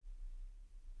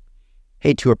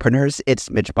Hey, tourpreneurs,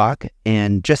 it's Mitch Bach,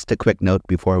 and just a quick note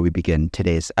before we begin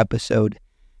today's episode.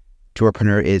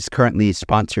 Tourpreneur is currently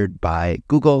sponsored by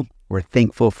Google. We're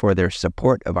thankful for their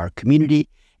support of our community,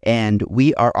 and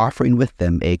we are offering with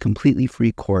them a completely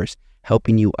free course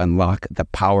helping you unlock the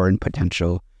power and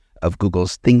potential of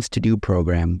Google's Things to Do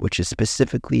program, which is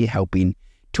specifically helping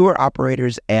tour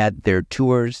operators add their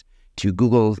tours to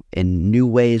Google in new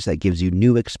ways that gives you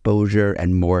new exposure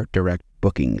and more direct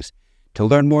bookings. To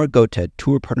learn more, go to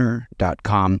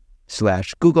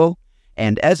tourpreneur.com/Google.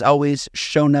 And as always,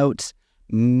 show notes,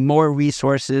 more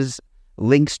resources,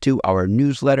 links to our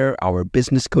newsletter, our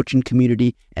business coaching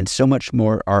community, and so much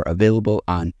more are available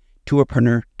on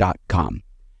tourpreneur.com.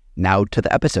 Now to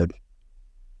the episode.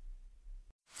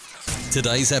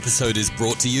 Today's episode is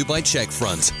brought to you by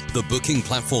Checkfront, the booking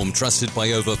platform trusted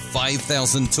by over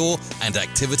 5,000 tour and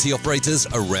activity operators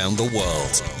around the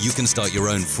world. You can start your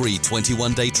own free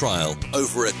 21-day trial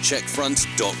over at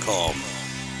checkfront.com.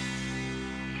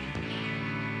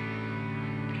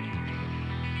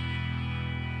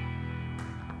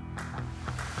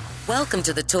 Welcome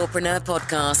to the Tourpreneur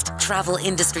Podcast. Travel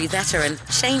industry veteran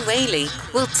Shane Whaley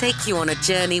will take you on a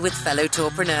journey with fellow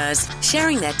tourpreneurs,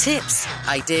 sharing their tips,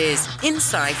 ideas,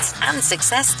 insights, and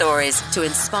success stories to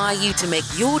inspire you to make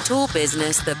your tour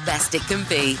business the best it can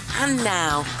be. And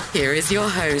now, here is your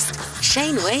host,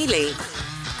 Shane Whaley.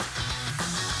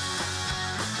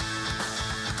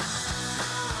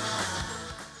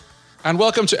 And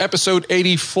welcome to episode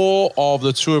 84 of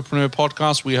the Tourpreneur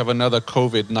Podcast. We have another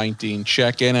COVID-19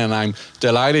 check-in, and I'm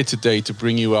delighted today to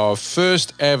bring you our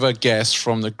first ever guest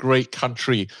from the great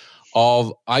country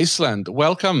of Iceland.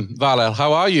 Welcome, Valar.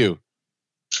 How are you?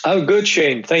 I'm good,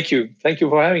 Shane. Thank you. Thank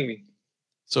you for having me.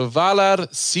 So Valar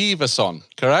Sivason,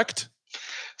 correct?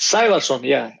 Sivason,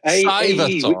 yeah.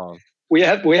 Sivason. We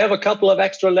have a couple of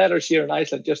extra letters here in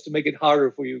Iceland just to make it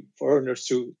harder for you foreigners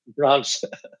to pronounce.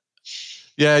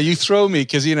 Yeah, you throw me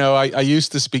because, you know, I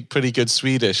used to speak pretty good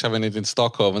Swedish, having lived in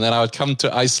Stockholm, and then I would come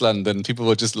to Iceland and people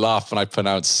would just laugh when I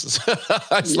pronounce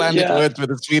Icelandic words with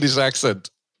a Swedish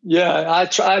accent. Yeah, I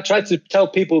try to tell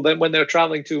people that when they're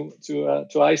traveling to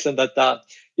Iceland that,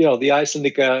 the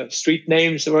Icelandic street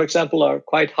names, for example, are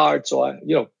quite hard. So,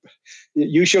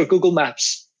 use your Google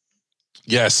Maps.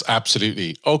 Yes,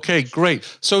 absolutely. Okay, great.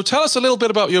 So tell us a little bit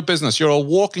about your business. You're a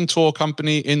walking tour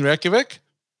company in Reykjavik?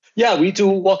 Yeah, we do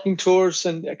walking tours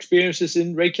and experiences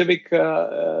in Reykjavik,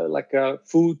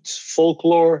 food,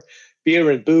 folklore, beer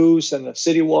and booze, and a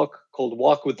city walk called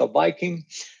Walk with the Viking.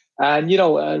 And,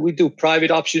 we do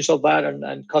private options of that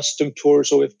and custom tours.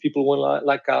 So if people want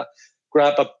to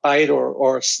grab a bite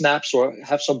or snaps or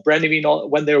have some brandivine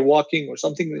when they're walking or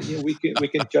something, we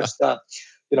can just,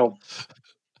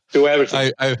 do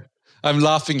everything. I'm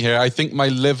laughing here. I think my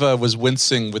liver was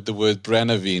wincing with the word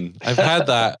brennivine. I've had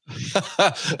that.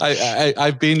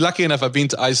 I've been lucky enough. I've been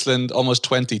to Iceland almost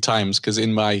 20 times because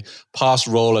in my past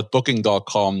role at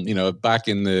booking.com, back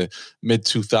in the mid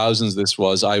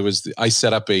 2000s, I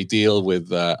set up a deal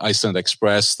with Iceland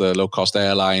Express, the low cost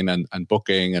airline and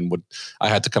booking, and I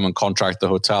had to come and contract the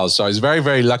hotels. So I was very,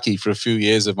 very lucky for a few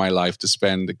years of my life to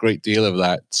spend a great deal of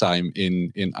that time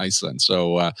in Iceland.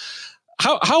 So,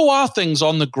 How are things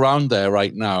on the ground there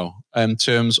right now in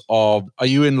terms of, are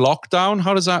you in lockdown?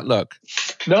 How does that look?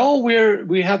 No,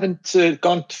 we haven't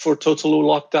gone for total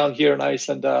lockdown here in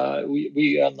Iceland.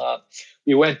 We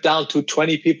went down to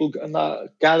 20 people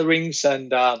gatherings,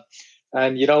 and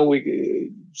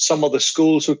some of the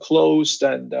schools were closed,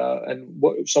 and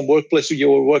some workplaces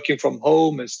you were working from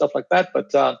home and stuff like that.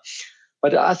 But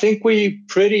I think we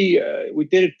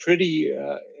did it pretty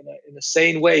in a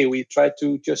sane way. We tried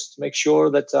to just make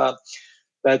sure that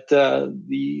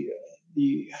the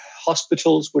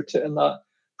hospitals were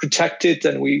protected,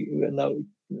 and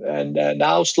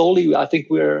now slowly I think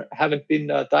haven't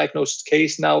been a diagnosed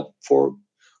case now for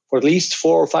at least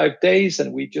 4 or 5 days,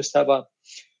 and we just have a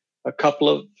couple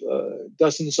of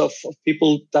dozens of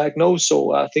people diagnosed.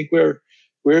 So I think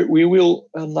we will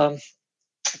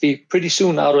be pretty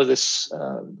soon out of this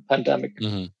pandemic.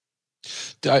 Mm-hmm.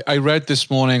 I read this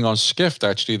morning on Skift,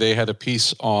 actually, they had a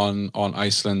piece on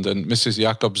Iceland, and Mrs.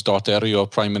 Jakobsdóttir, your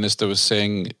Prime Minister, was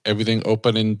saying everything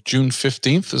open in June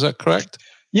 15th. Is that correct?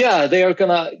 Yeah,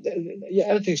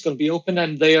 everything's going to be open,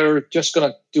 and they are just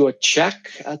going to do a check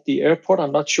at the airport.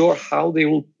 I'm not sure how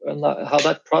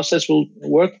that process will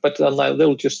work, but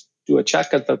they'll just do a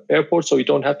check at the airport, so you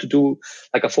don't have to do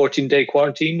like a 14-day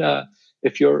quarantine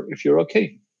if you're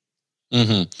okay.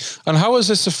 Mm-hmm. And how has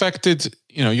this affected,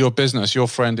 your business, your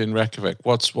friend in Reykjavik?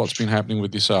 What's been happening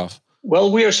with yourself?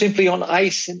 Well, we are simply on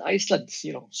ice in Iceland.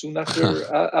 Soon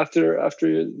after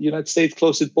after the United States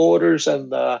closed its borders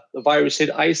and the virus hit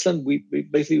Iceland, we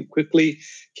basically quickly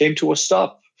came to a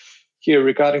stop here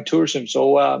regarding tourism.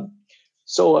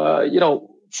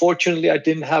 Fortunately, I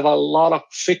didn't have a lot of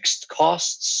fixed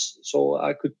costs, so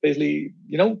I could basically,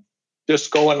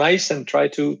 just go on ice and try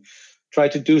to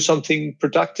do something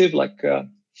productive like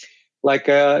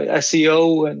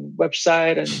SEO and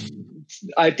website and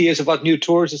ideas about new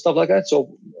tours and stuff like that.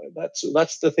 So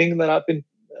that's the thing that I've been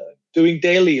doing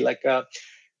daily,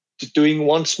 doing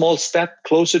one small step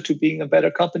closer to being a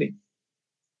better company.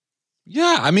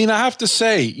 Yeah, I mean, I have to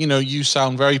say, you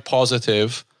sound very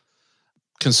positive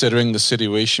considering the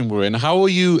situation we're in. How are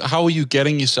you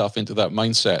getting yourself into that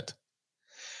mindset?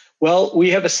 Well, we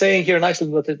have a saying here in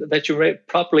Iceland that you're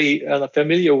probably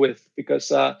familiar with,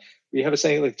 because we have a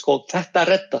saying that's called "Þetta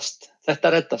reddast."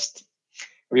 Þetta reddast.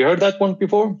 Have you heard that one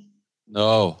before?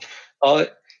 No.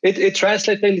 It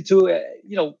translates really to,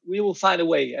 we will find a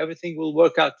way. Everything will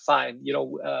work out fine.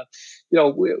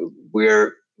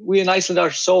 We in Iceland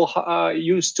are so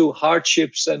used to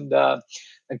hardships and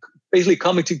basically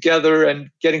coming together and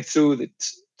getting through it.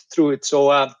 So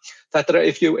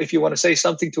if you want to say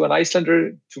something to an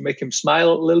Icelander to make him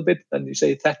smile a little bit, then you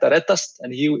say "Þetta reddast,"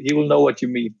 and he will know what you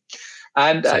mean.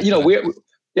 And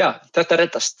Þetta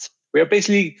reddast. We are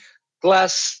basically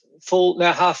glass full,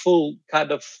 half full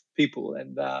kind of people,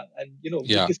 and you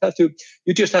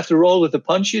just have to roll with the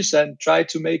punches and try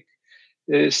to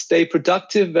stay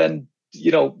productive, and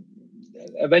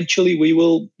eventually we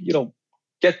will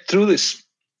get through this.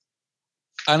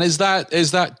 And is that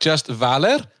just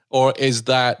Valur, or is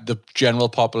that the general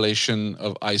population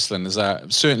of Iceland? Is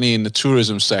that certainly in the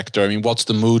tourism sector? I mean, what's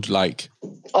the mood like?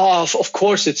 Of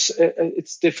course, it's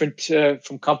different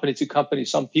from company to company.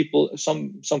 Some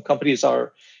companies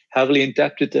are heavily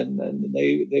indebted, and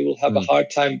they will have a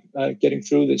hard time getting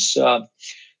through this.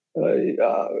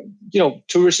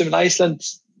 Tourism in Iceland,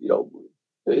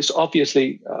 is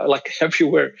obviously like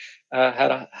everywhere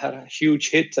had a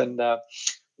huge hit, and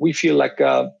we feel like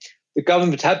the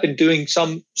government have been doing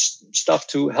some stuff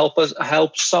to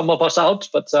help some of us out,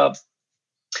 but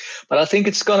I think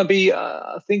it's going to be.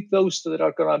 I think those that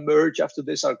are going to emerge after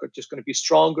this are just going to be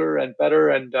stronger and better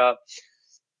and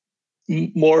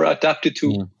more adapted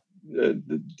to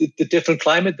the different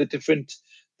climate, the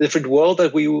different world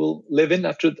that we will live in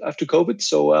after COVID.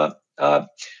 So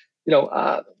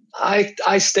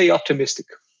I stay optimistic.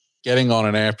 Getting on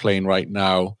an airplane right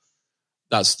now,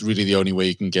 that's really the only way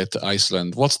you can get to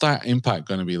Iceland. What's that impact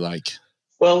going to be like?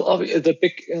 Well, the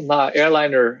big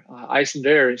airliner, Iceland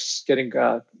Air, is getting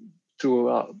through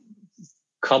a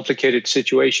complicated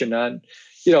situation. And,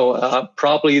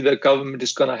 probably the government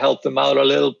is going to help them out a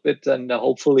little bit, and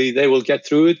hopefully they will get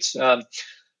through it.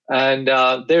 And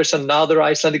there's another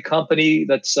Icelandic company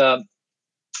that's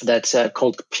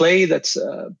called Play that's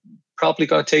probably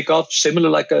going to take off. It's similar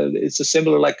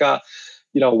like a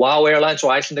WOW Airlines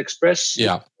or Iceland Express.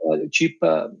 Yeah.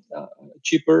 Cheaper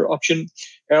option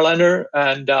airliner.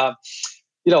 And,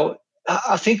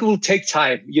 I think it will take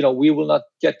time. We will not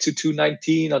get to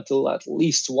 2019 until at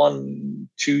least 1-2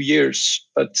 years,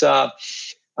 but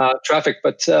traffic.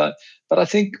 But I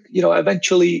think,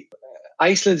 eventually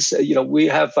Iceland's, we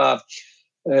have,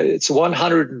 it's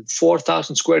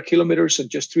 104,000 square kilometers and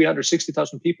just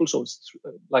 360,000 people. So it's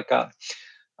like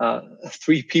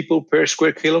 3 people per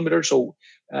square kilometer. So,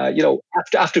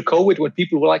 after COVID, when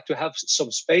people would like to have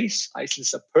some space,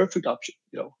 Iceland's a perfect option,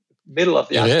 middle of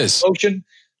the ocean,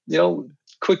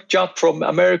 quick jump from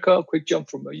America, quick jump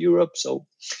from Europe. So,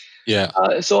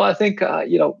 so I think,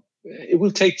 it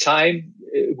will take time.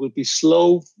 It will be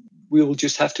slow. We will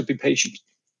just have to be patient.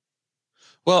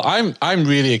 Well, I'm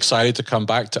really excited to come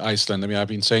back to Iceland. I mean, I've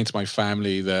been saying to my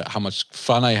family how much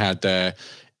fun I had there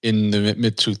in the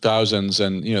mid 2000s,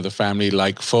 and the family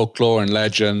like folklore and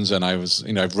legends, and I was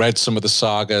I've read some of the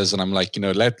sagas, and I'm like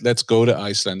let's go to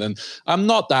Iceland. And I'm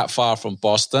not that far from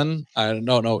Boston. I don't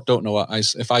know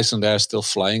if Iceland Air is still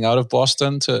flying out of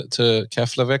Boston to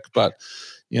Keflavik, but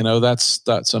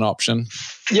that's an option.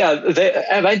 Yeah,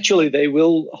 eventually they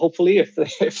will, hopefully,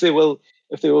 if they will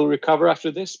recover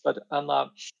after this. But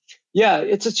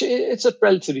it's a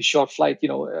relatively short flight.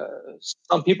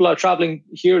 Some people are traveling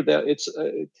here. It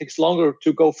takes longer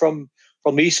to go from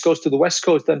the East Coast to the West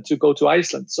Coast than to go to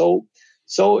Iceland. So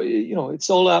it's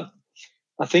all.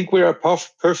 I think we're a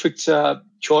perfect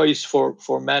choice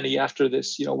for many after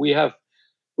this. We have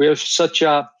such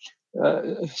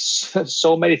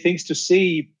so many things to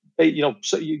see.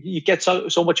 So you get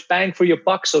so much bang for your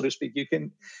buck, so to speak. You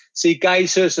can see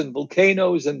geysers and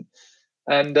volcanoes and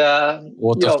and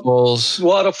waterfalls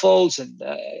and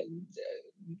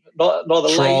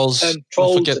Northern trolls. Lights and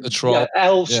trolls. Don't forget the troll.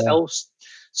 Elves.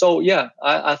 So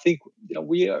I think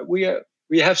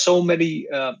we have so many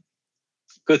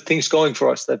good things going for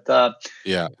us that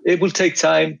it will take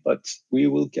time, but we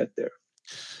will get there.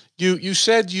 You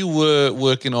said you were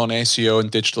working on SEO and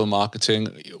digital marketing.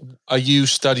 Are you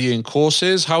studying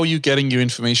courses? How are you getting your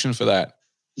information for that?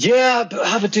 Yeah,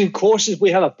 I've been doing courses. We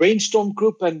have a brainstorm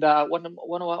group, and one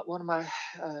of my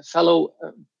fellow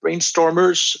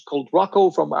brainstormers called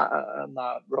Rocco from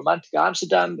Romantic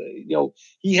Amsterdam.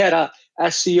 He had a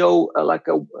SEO like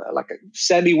a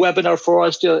semi webinar for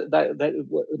us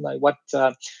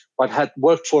what had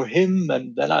worked for him,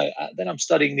 and then I'm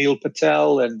studying Neil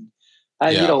Patel and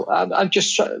I'm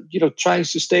just trying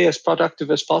to stay as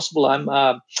productive as possible.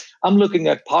 I'm looking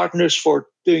at partners for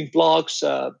doing blogs.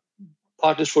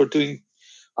 Partners for doing.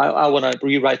 I want to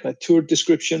rewrite my tour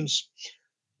descriptions.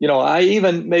 I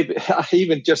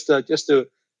even just to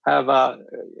have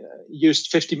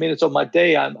used 50 minutes of my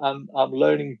day. I'm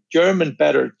learning German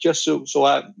better, just so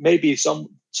I maybe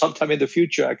sometime in the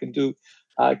future I can do.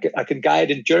 I can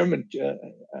guide in German.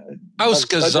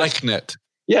 Ausgezeichnet.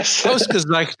 Yes.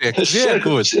 Ausgezeichnet. Sehr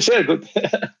gut. Sehr gut.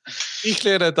 Ich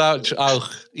lerne Deutsch auch.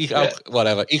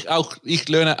 Whatever. Ich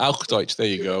lerne auch Deutsch. There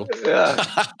you go. Yeah.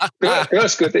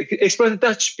 That's good. Ich spreche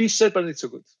Dutch besser, but nicht so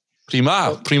good.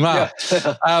 Prima.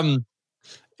 Yeah.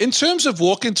 In terms of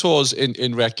walking tours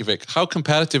in Reykjavik, how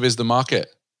competitive is the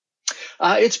market?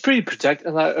 It's pretty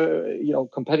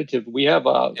competitive. We have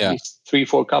at least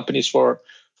 3-4 companies for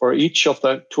each of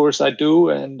the tours I do,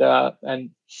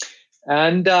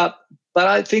 but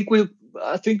I think we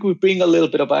bring a little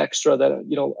bit of extra that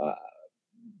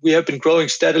we have been growing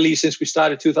steadily since we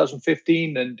started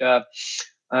 2015,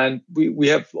 and we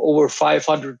have over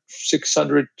 500,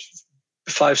 600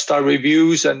 5-star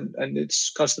reviews, and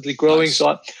it's constantly growing. Nice.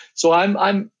 So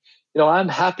I'm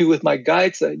happy with my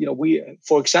guides. We,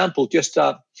 for example, just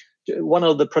one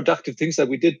of the productive things that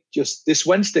we did just this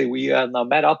Wednesday, we now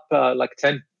met up like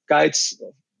 10 guides.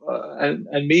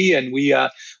 And me, and we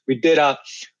did a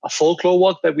folklore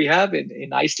walk that we have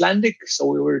in Icelandic. So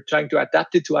we were trying to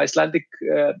adapt it to Icelandic,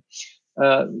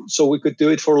 so we could do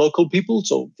it for local people.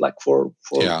 So like for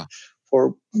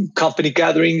company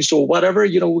gatherings or whatever,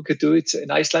 we could do it in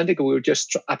Icelandic. And we were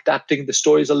just adapting the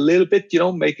stories a little bit,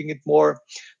 making it more,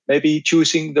 maybe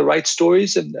choosing the right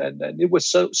stories. And it was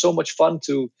so much fun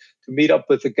to meet up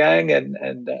with the gang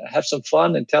and have some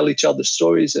fun and tell each other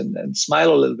stories and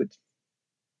smile a little bit.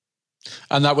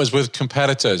 And that was with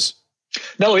competitors?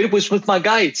 No, it was with my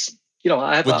guides.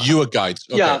 I have your guides.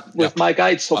 Okay. With my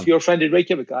guides of Your Friend in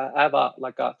Reykjavik. I have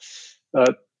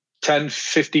 10,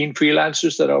 15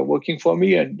 freelancers that are working for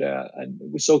me, and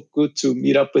it was so good to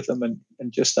meet up with them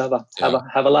and just have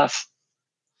a laugh.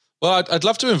 Well, I'd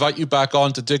love to invite you back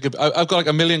on to dig. I've got like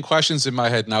a million questions in my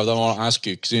head now that I want to ask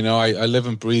you because, I live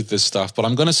and breathe this stuff, but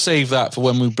I'm going to save that for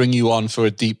when we bring you on for a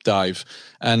deep dive.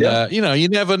 And, you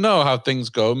never know how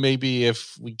things go. Maybe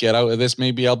if we get out of this,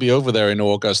 maybe I'll be over there in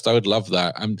August. I would love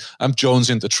that. I'm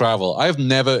jonesing to travel. I've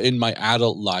never in my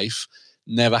adult life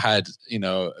had,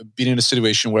 been in a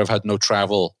situation where I've had no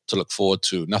travel to look forward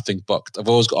to, nothing booked. I've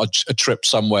always got a trip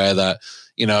somewhere that,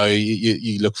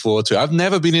 you look forward to. I've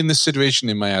never been in this situation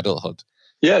in my adulthood.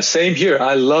 Yeah, same here.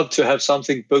 I love to have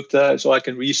something booked so I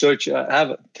can research,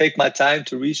 take my time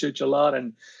to research a lot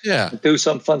and do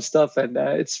some fun stuff. And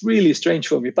it's really strange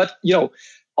for me. But,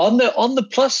 on the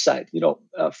plus side,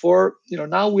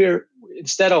 now we're,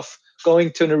 instead of going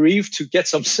to Tenerife to get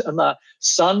some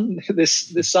sun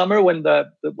this summer when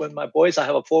my boys, I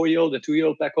have a 4-year-old and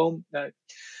 2-year-old back home,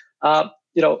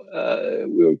 we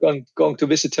were going to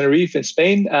visit Tenerife in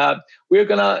Spain. We're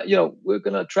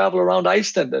gonna travel around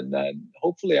Iceland, and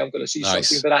hopefully I'm gonna see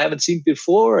something that I haven't seen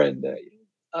before, and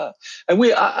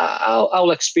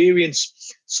I'll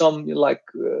experience some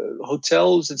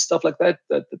hotels and stuff like that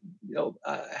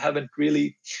I haven't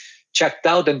really checked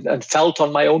out and felt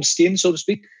on my own skin, so to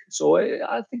speak. So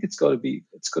I think it's gonna be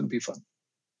fun.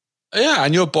 Yeah,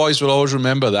 and your boys will always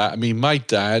remember that. I mean, my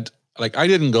dad. I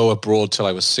didn't go abroad till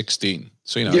I was 16.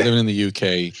 So, living in the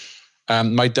UK.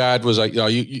 My dad was like,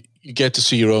 you get to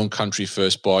see your own country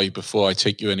first, boy, before I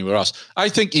take you anywhere else. I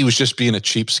think he was just being a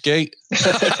cheapskate.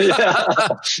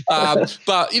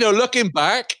 But, looking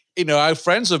back, I have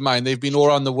friends of mine, they've been all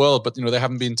around the world, but, they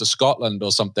haven't been to Scotland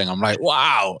or something. I'm like,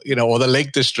 wow, or the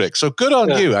Lake District. So good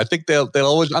on you. I think they'll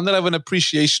always, and they'll have an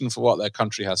appreciation for what their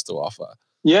country has to offer.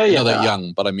 Yeah. They're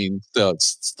young, but I mean, still,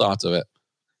 it's the start of it.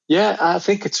 Yeah, I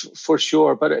think it's for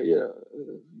sure. But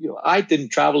I didn't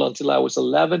travel until I was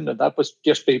 11, and that was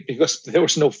just because there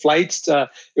was no flights.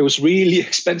 It was really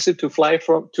expensive to fly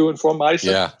to and from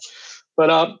Iceland. Yeah. But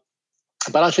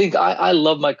I think I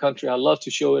love my country. I love to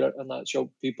show it and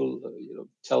show people,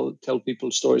 tell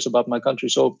people stories about my country.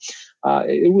 So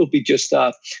it will be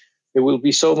it will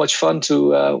be so much fun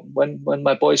to when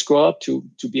my boys grow up to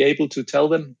be able to tell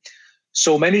them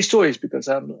so many stories, because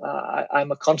I'm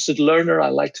a constant learner. I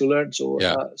like to learn. So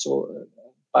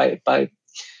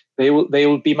they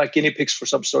will be my guinea pigs for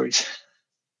some stories.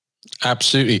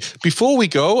 Absolutely. Before we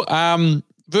go,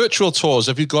 virtual tours.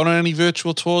 Have you gone on any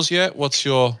virtual tours yet? What's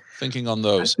your thinking on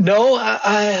those? No,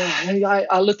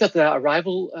 I looked at the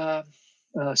Arrival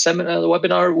seminar, the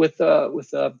webinar with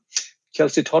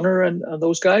Kelsey Tonner and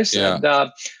those guys. Yeah.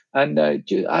 And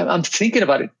I'm thinking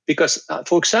about it because,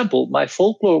 for example, my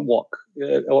folklore walk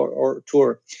or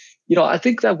tour, I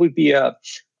think that would be I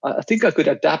think I could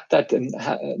adapt that and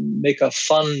make a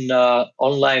fun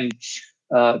online,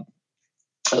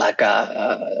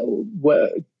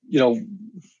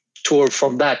 tour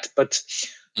from that. But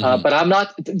but I'm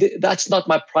not. That's not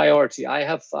my priority. I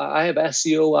have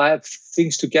SEO. I have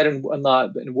things to get in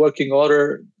working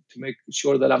order to make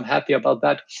sure that I'm happy about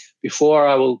that before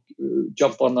I will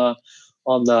jump on the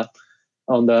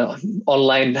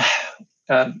online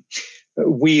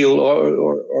wheel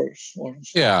or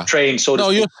train. So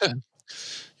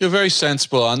you're very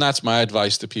sensible, and that's my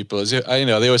advice to people. Is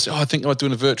they always say, I think about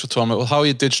doing a virtual tour. Well, how are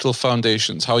your digital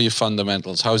foundations? How are your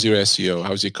fundamentals? How's your SEO?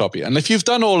 How's your copy? And if you've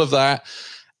done all of that,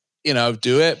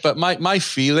 do it. But my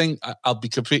feeling, I'll be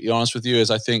completely honest with you, is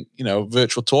I think,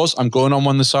 virtual tours, I'm going on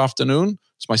one this afternoon.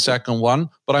 It's my second one,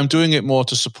 but I'm doing it more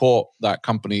to support that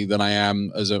company than I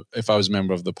am if I was a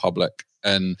member of the public.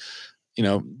 And,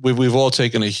 we've all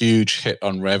taken a huge hit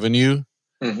on revenue.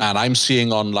 Mm-hmm. And I'm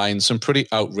seeing online some pretty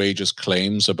outrageous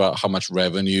claims about how much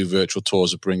revenue virtual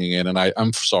tours are bringing in. And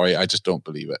I'm sorry, I just don't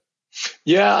believe it.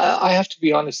 Yeah, I have to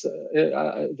be honest.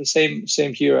 The same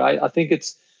here. I think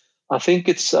it's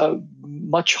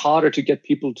much harder to get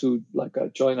people to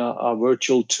join a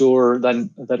virtual tour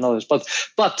than others.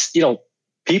 But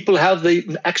people have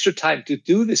the extra time to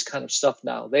do this kind of stuff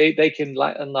now. They can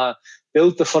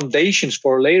build the foundations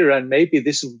for later, and maybe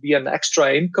this will be an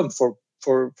extra income for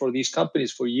these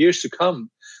companies for years to come.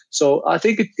 So I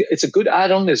think it's a good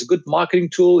add-on. It's a good marketing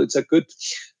tool. It's a good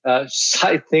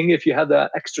side thing if you have the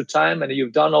extra time and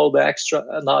you've done all the extra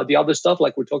the other stuff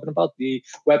like we're talking about, the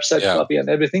website copy and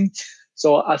everything.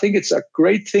 So I think it's a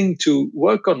great thing to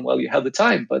work on while you have the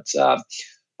time. But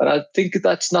I think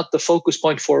that's not the focus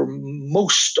point for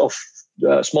most of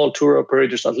small tour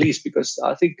operators, at least, because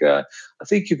I think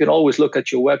you can always look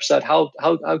at your website. How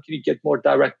can you get more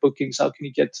direct bookings? How can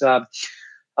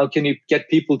you get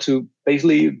people to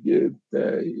basically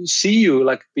see you,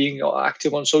 like being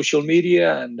active on social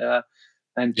media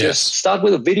and just start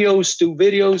with the videos, do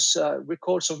videos,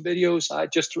 record some videos. I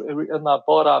just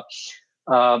bought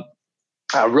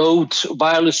a Rode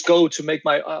Wireless Go to make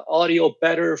my audio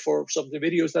better for some of the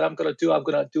videos that I'm going to do. I'm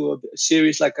going to do a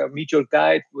series like a Meet Your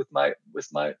Guide with my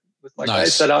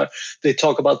guys that they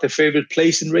talk about their favorite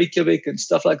place in Reykjavik and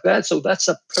stuff like that. So that's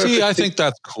a perfect thing. I think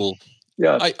that's cool.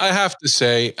 Yeah, I have to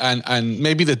say, and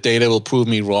maybe the data will prove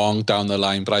me wrong down the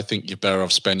line, but I think you're better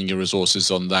off spending your resources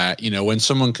on that. When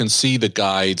someone can see the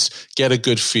guides, get a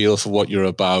good feel for what you're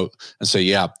about, and say,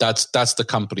 yeah, that's the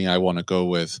company I want to go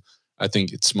with. I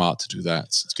think it's smart to do that.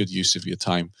 It's good use of your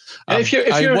time. And if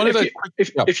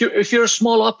you're a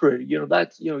small operator,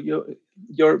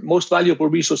 your most valuable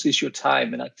resource is your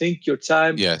time, and I think your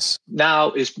time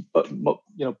now is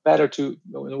better to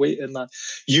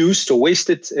used or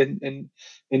wasted in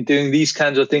doing these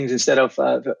kinds of things instead of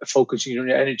focusing your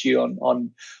energy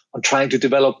on trying to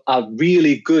develop a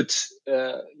really good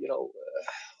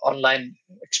online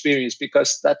experience,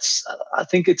 because I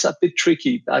think it's a bit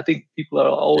tricky. I think people are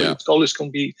always going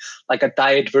to be like a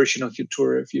diet version of your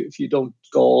tour if you don't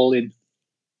go all in.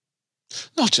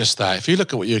 Not just that. If you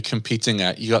look at what you're competing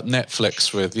at, you got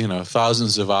Netflix with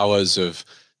thousands of hours of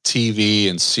TV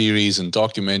and series and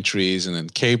documentaries, and then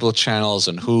cable channels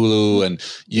and Hulu and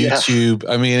YouTube.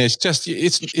 I mean, it's just the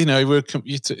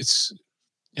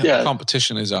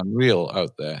competition is unreal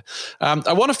out there.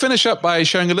 I want to finish up by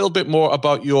sharing a little bit more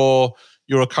about your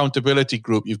accountability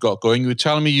group you've got going. You were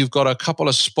telling me you've got a couple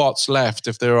of spots left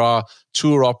if there are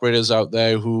tour operators out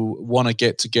there who want to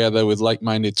get together with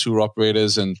like-minded tour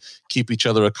operators and keep each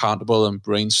other accountable and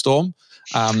brainstorm.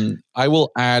 I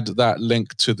will add that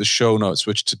link to the show notes,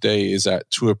 which today is at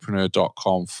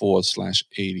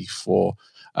tourpreneur.com/84.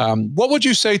 What would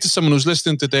you say to someone who's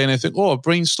listening today and they think, a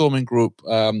brainstorming group,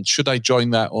 should I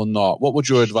join that or not? What would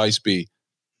your advice be?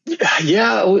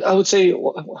 Yeah, I would say,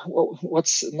 what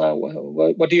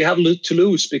do you have to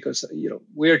lose? Because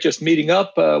we're just meeting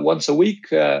up once a week,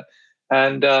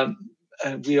 and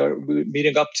we are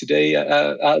meeting up today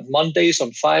at Mondays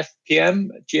on 5 p.m.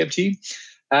 GMT,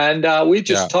 and we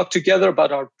just talk together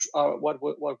about our what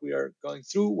we are going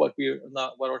through, what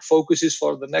our focus is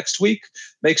for the next week.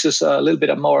 Makes us a little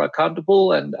bit more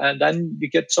accountable, and then you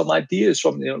get some ideas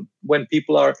from when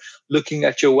people are looking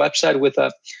at your website with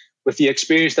the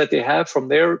experience that they have from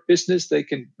their business. They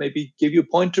can maybe give you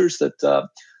pointers that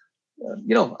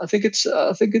I think it's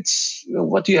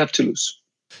what do you have to lose?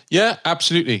 Yeah,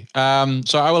 absolutely.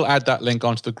 So I will add that link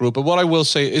onto the group. But what I will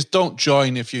say is don't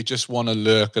join if you just want to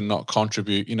lurk and not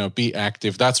contribute. Be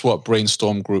active. That's what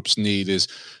brainstorm groups need, is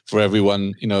for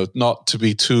everyone, not to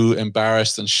be too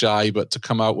embarrassed and shy, but to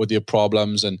come out with your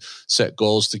problems and set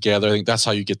goals together. I think that's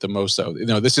how you get the most out.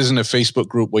 This isn't a Facebook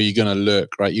group where you're going to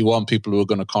lurk, right? You want people who are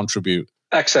going to contribute.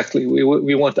 Exactly.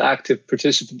 We want active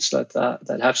participants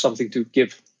that have something to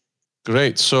give.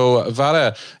 Great. So,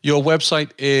 Vara, your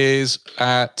website is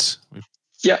at...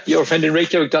 Yeah,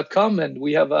 yourfriendinreykjavik.com, and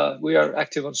we are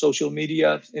active on social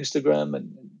media, Instagram,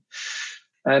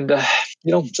 and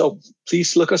so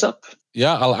please look us up.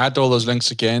 Yeah, I'll add all those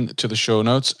links again to the show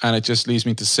notes, and it just leaves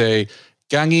me to say,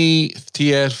 gangi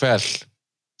þér vel.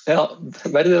 Ja,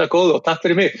 verðið góð og takk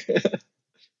fyrir mig.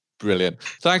 Brilliant.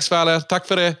 Thanks, Vara. Takk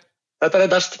fyrir. Þetta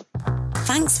best.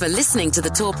 Thanks for listening to the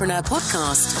Tourpreneur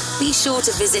podcast. Be sure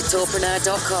to visit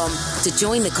tourpreneur.com to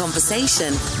join the conversation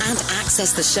and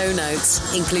access the show notes,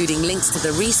 including links to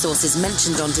the resources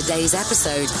mentioned on today's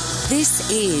episode. This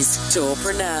is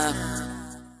Tourpreneur.